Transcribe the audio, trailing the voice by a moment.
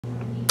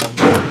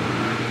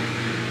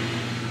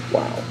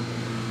Wow.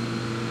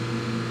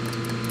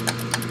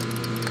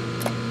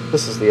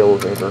 This is the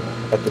elevator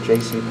at the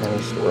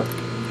JCPenney store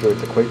here at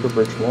the Quaker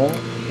Bridge Mall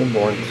in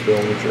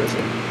Lawernceville, New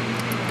Jersey.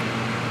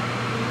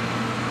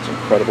 It's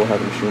incredible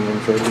having machine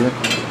rooms right here.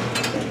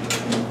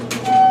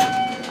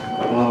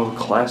 Oh,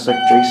 classic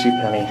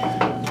JCPenney.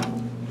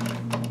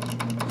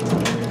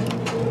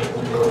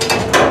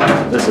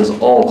 This is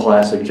all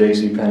classic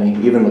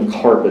JCPenney. Even the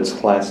carpet's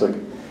classic.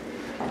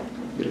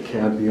 Get a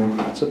cab view.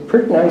 It's a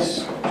pretty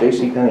nice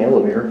JCPenney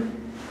elevator.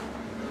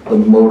 The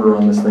motor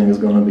on this thing is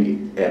going to be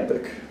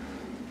epic.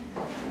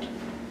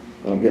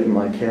 I'm getting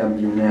my cab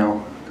view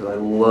now because I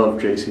love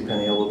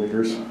JCPenney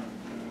elevators.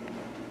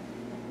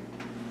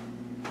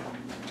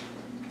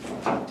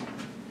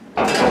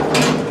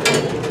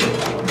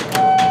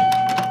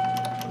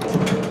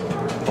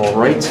 All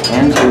right,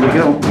 and here we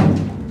go.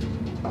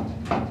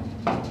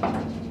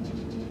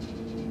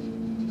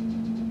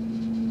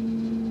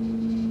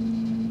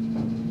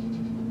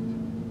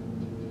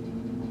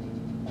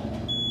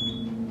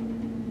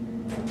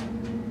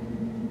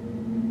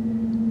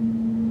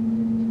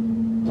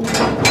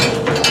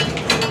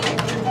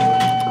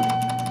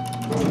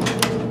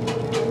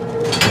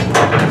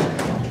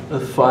 A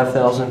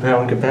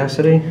 5,000-pound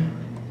capacity.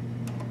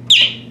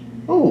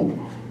 Oh,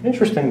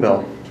 interesting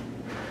bell.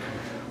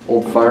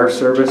 Old fire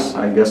service.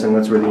 I'm guessing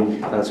that's where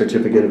the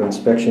certificate of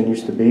inspection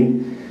used to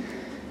be.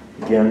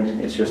 Again,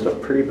 it's just a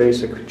pretty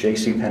basic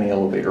JCPenney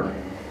elevator.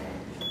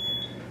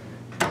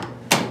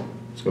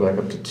 Let's go back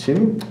up to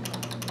 2.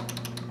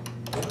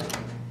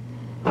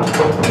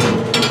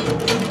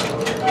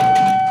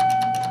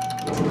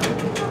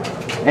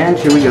 And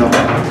here we go.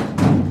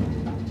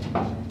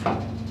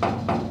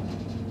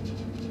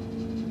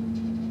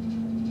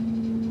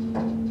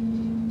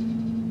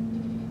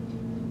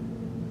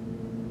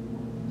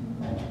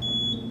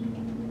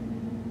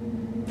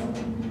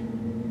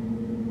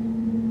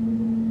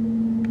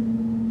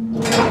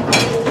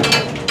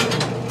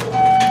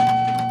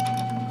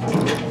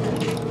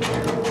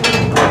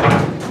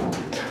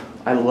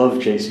 I love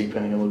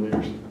JCPenney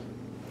elevators.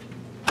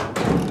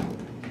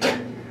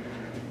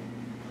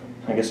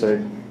 I guess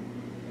I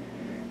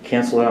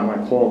canceled out my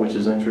call, which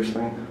is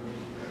interesting.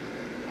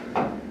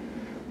 I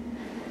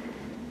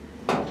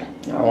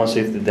want to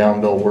see if the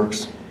down bell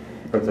works,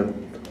 or the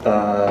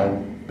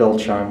bell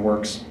chime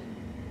works.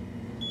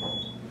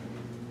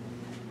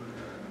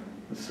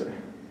 Let's see.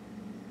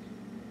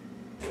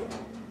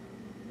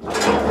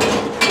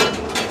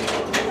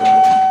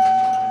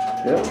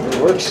 Yep,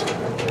 it works.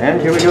 And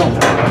here we go.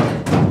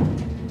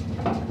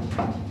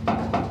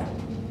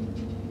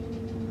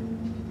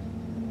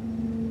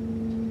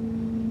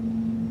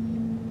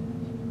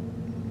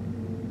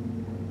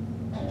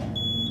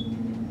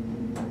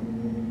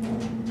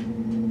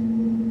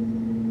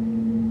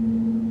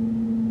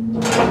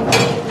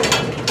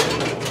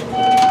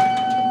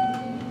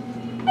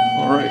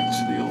 All right,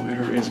 so the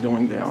elevator is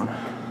going down.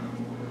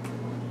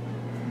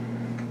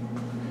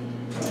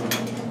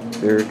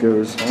 There it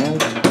goes, and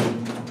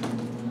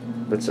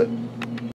that's it.